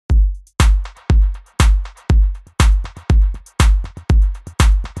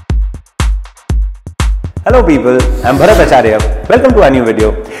Hello people, I'm Bharat Acharya. Welcome to a new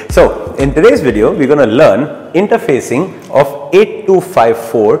video. So in today's video, we're going to learn interfacing of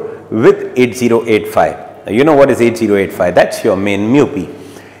 8254 with 8085. Now, you know what is 8085? That's your main MUPI.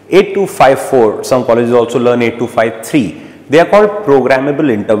 8254, some colleges also learn 8253. They are called programmable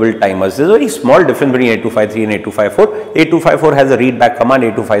interval timers. There's a very small difference between 8253 and 8254. 8254 has a read back command,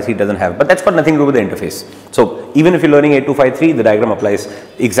 8253 doesn't have, but that's got nothing to do with the interface. So even if you're learning 8253, the diagram applies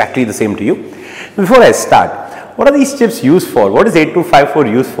exactly the same to you. Before I start, what are these chips used for? What is 8254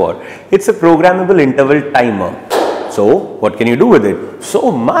 used for? It's a programmable interval timer. So what can you do with it?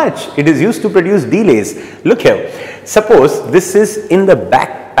 So much. It is used to produce delays. Look here. Suppose this is in the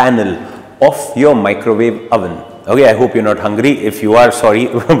back panel of your microwave oven. Okay, I hope you're not hungry. If you are, sorry,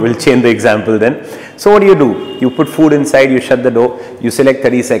 we'll change the example then. So what do? You put food inside, you shut the door, you select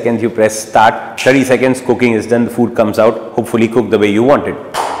 30 seconds, you press start, 30 seconds, cooking is done, the food comes out, hopefully cooked the way you want it.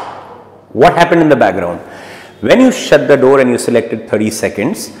 What happened in the background? When you shut the door and you selected 30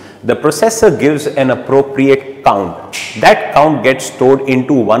 seconds, the processor gives an appropriate count. That count gets stored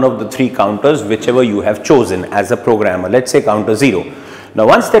into one of the three counters, whichever you have chosen as a programmer. Let's say counter 0. Now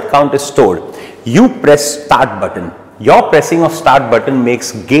once that count is stored, you press start button. Your pressing of start button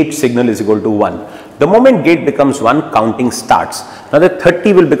makes gate signal is equal to 1. The moment gate becomes 1, counting starts. Now the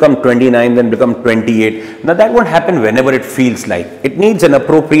 30 will become 29, then become 28. Now that won't happen whenever it feels like. It needs an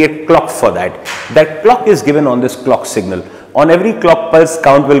appropriate clock for that. That clock is given on this clock signal. On every clock pulse,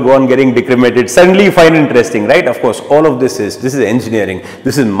 count will go on getting decremented. Suddenly you find interesting, right? Of course, all of this is engineering.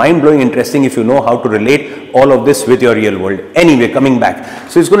 This is mind-blowing interesting if you know how to relate all of this with your real world. Anyway, coming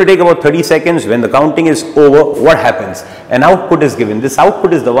back. So it's going to take about 30 seconds. When the counting is over, what happens? An output is given. This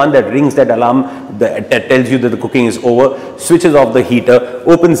output is the one that rings that alarm that tells you that the cooking is over, switches off the heater,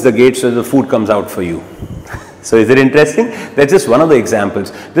 opens the gate so the food comes out for you. So is it interesting? That's just one of the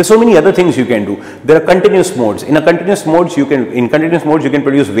examples. There's so many other things you can do. There are continuous modes. In continuous modes you can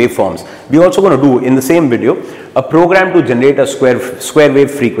produce waveforms. We're also going to do in the same video a program to generate a square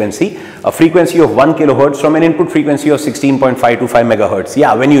wave frequency, a frequency of 1 kilohertz from an input frequency of 16.525 megahertz.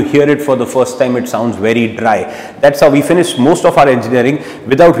 Yeah, when you hear it for the first time, it sounds very dry. That's how we finish most of our engineering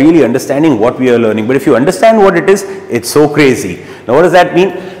without really understanding what we are learning. But if you understand what it is, it's so crazy. Now what does that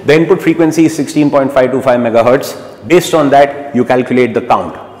mean? The input frequency is 16.525 megahertz. Based on that, you calculate the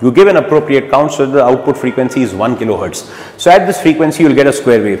count. You give an appropriate count so the output frequency is 1 kilohertz. So at this frequency, you will get a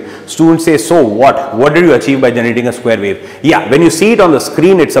square wave. Students say, so what? What did you achieve by generating a square wave? Yeah, when you see it on the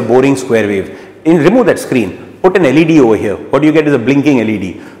screen, it's a boring square wave. Remove that screen. Put an LED over here. What you get is a blinking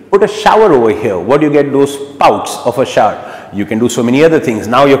LED. Put a shower over here. What you get? Those spouts of a shower. You can do so many other things.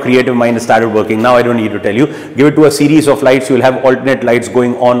 Now your creative mind has started working. Now I don't need to tell you. Give it to a series of lights. You will have alternate lights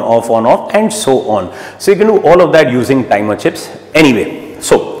going on, off, and so on. So you can do all of that using timer chips. Anyway,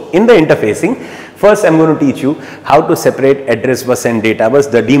 so in the interfacing, first I'm going to teach you how to separate address bus and data bus,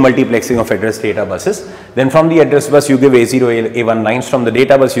 the demultiplexing of address data buses. Then from the address bus you give A0, A1 lines. From the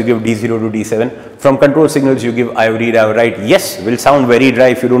data bus you give D0 to D7. From control signals you give I read, I write. Yes, will sound very dry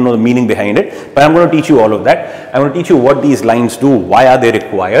if you don't know the meaning behind it, but I'm going to teach you all of that. I'm going to teach you what these lines do, why are they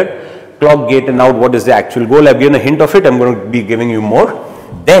required, clock, gate and out, what is the actual goal. I've given a hint of it, I'm going to be giving you more.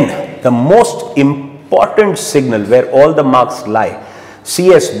 Then the most important signal where all the marks lie,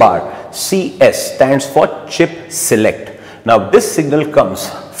 CS bar. CS stands for chip select. Now this signal comes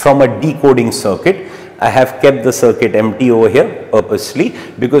from a decoding circuit. I have kept the circuit empty over here purposely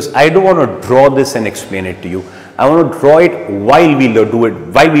because I don't want to draw this and explain it to you. I want to draw it while we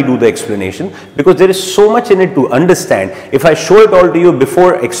do the explanation, because there is so much in it to understand. If I show it all to you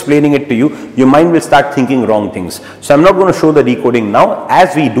before explaining it to you, your mind will start thinking wrong things. So I'm not going to show the decoding now.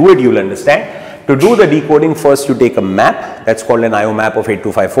 As we do it, you will understand. To do the decoding, first you take a map, that's called an IO map of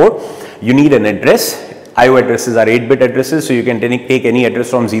 8254. You need an address. IO addresses are 8-bit addresses, so you can take any address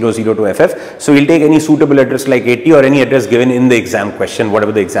from 00 to FF. So we'll take any suitable address like 80 or any address given in the exam question,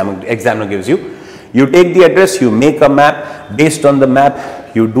 whatever the examiner gives you. You take the address, you make a map. Based on the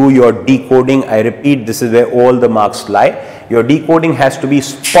map, you do your decoding. I repeat, this is where all the marks lie. Your decoding has to be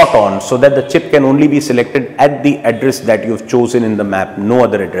spot on so that the chip can only be selected at the address that you've chosen in the map, no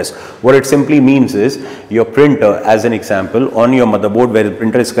other address. What it simply means is your printer, as an example, on your motherboard where the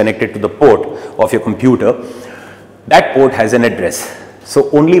printer is connected to the port of your computer, that port has an address.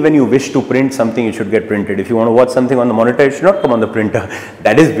 So only when you wish to print something, it should get printed. If you want to watch something on the monitor, it should not come on the printer.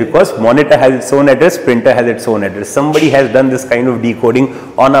 That is because monitor has its own address, printer has its own address. Somebody has done this kind of decoding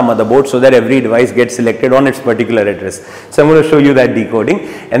on our motherboard so that every device gets selected on its particular address. So I'm going to show you that decoding.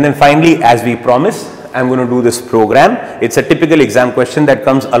 And then finally, as we promised, I'm going to do this program. It's a typical exam question that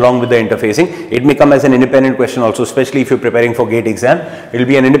comes along with the interfacing. It may come as an independent question also, especially if you're preparing for GATE exam. It will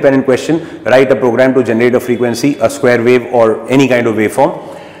be an independent question. Write a program to generate a frequency, a square wave or any kind of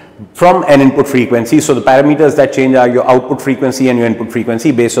waveform from an input frequency. So the parameters that change are your output frequency and your input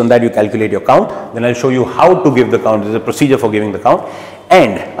frequency. Based on that, you calculate your count. Then I'll show you how to give the count. There's a procedure for giving the count.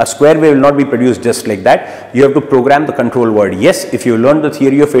 And a square wave will not be produced just like that. You have to program the control word. Yes, if you learn the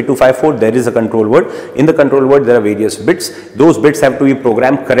theory of 8254, there is a control word. In the control word, there are various bits. Those bits have to be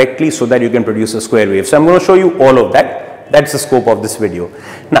programmed correctly so that you can produce a square wave. So I'm going to show you all of that. That's the scope of this video.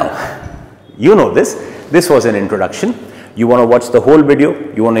 Now, you know this. This was an introduction. You want to watch the whole video.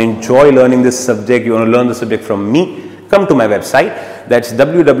 You want to enjoy learning this subject. You want to learn the subject from me. Come to my website. That's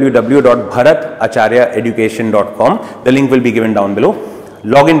www.bharatacharyaeducation.com. The link will be given down below.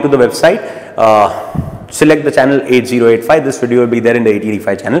 Log into the website, select the channel 8085. This video will be there in the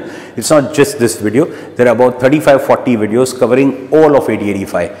 8085 channel. It's not just this video. There are about 35-40 videos covering all of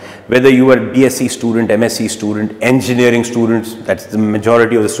 8085. Whether you are a BSc student, MSc student, engineering students, that's the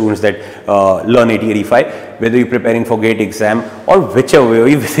majority of the students that learn 8085. Whether you're preparing for GATE exam or whichever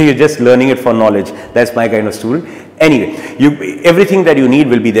way, whether you're just learning it for knowledge, that's my kind of student. Anyway, everything that you need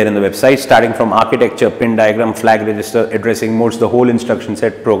will be there in the website, starting from architecture, pin diagram, flag register, addressing modes, the whole instruction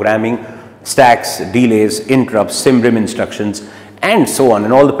set, programming, stacks, delays, interrupts, SIMRIM instructions, and so on,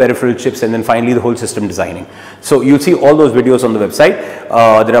 and all the peripheral chips, and then finally the whole system designing. So you'll see all those videos on the website.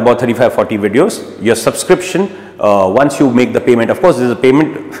 There are about 35-40 videos. Your subscription, once you make the payment, of course this is a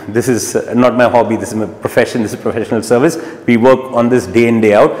payment, this is not my hobby, this is my profession, this is professional service. We work on this day in,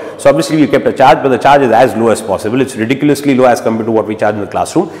 day out. So obviously we kept a charge, but the charge is as low as possible. It's ridiculously low as compared to what we charge in the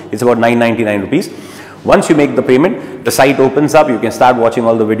classroom. It's about 999 rupees. Once you make the payment, the site opens up, you can start watching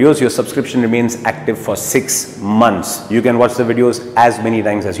all the videos. Your subscription remains active for 6 months. You can watch the videos as many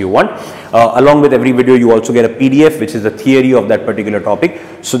times as you want. Along with every video, you also get a PDF, which is the theory of that particular topic,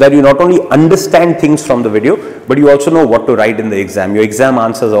 so that you not only understand things from the video, but you also know what to write in the exam. Your exam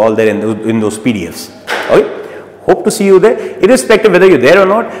answers are all there in those PDFs. Okay? Hope to see you there. Irrespective whether you're there or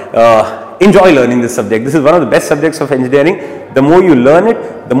not, enjoy learning this subject. This is one of the best subjects of engineering. The more you learn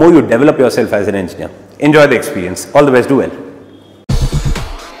it, the more you develop yourself as an engineer. Enjoy the experience. All the best. Do well.